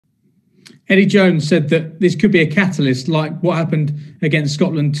Eddie Jones said that this could be a catalyst like what happened against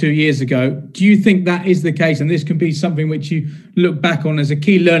Scotland 2 years ago. Do you think that is the case and this can be something which you look back on as a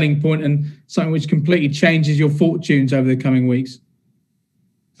key learning point and something which completely changes your fortunes over the coming weeks?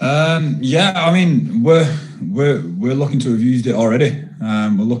 Yeah, I mean, we're looking to have used it already.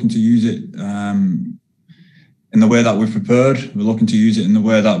 We're looking to use it in the way that we've prepared. We're looking to use it in the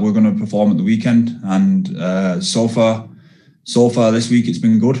way that we're going to perform at the weekend. And so far this week, it's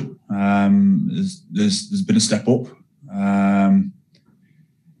been good. There's been a step up. And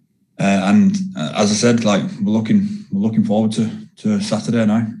as I said, like we're looking forward to Saturday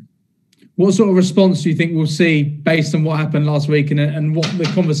now. What sort of response do you think we'll see based on what happened last week and what the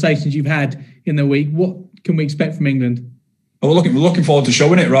conversations you've had in the week? What can we expect from England? Well, we're looking forward to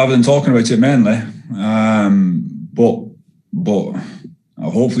showing it rather than talking about it mainly. But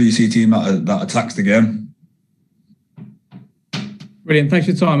hopefully you see a team that attacks the game. Brilliant. Thanks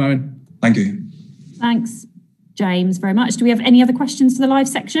for your time, Owen. Thank you. Thanks, James, very much. Do we have any other questions for the live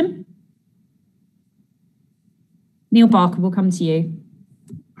section? Neil Barker, will come to you.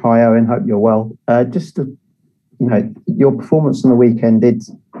 Hi, Owen. Hope you're well. Your performance on the weekend did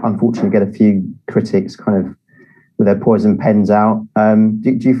unfortunately get a few critics kind of with their poison pens out.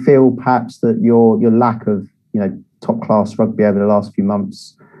 Do you feel perhaps that your lack of top class rugby over the last few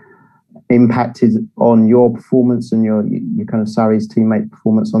months impacted on your performance and your kind of Sarri's teammate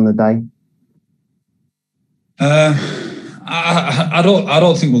performance on the day? I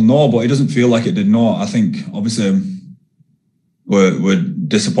don't think we'll know, but it doesn't feel like it did not. I think obviously we're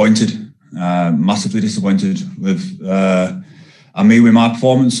disappointed, massively disappointed with with my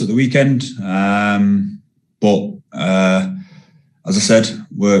performance at the weekend. But as I said,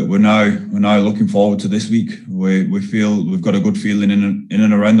 we're now looking forward to this week. We feel we've got a good feeling in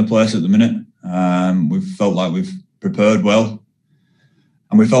and around the place at the minute. We've felt like we've prepared well,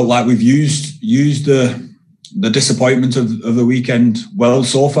 and we felt like we've used the disappointment of the weekend well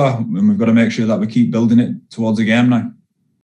so far, and we've got to make sure that we keep building it towards the game now.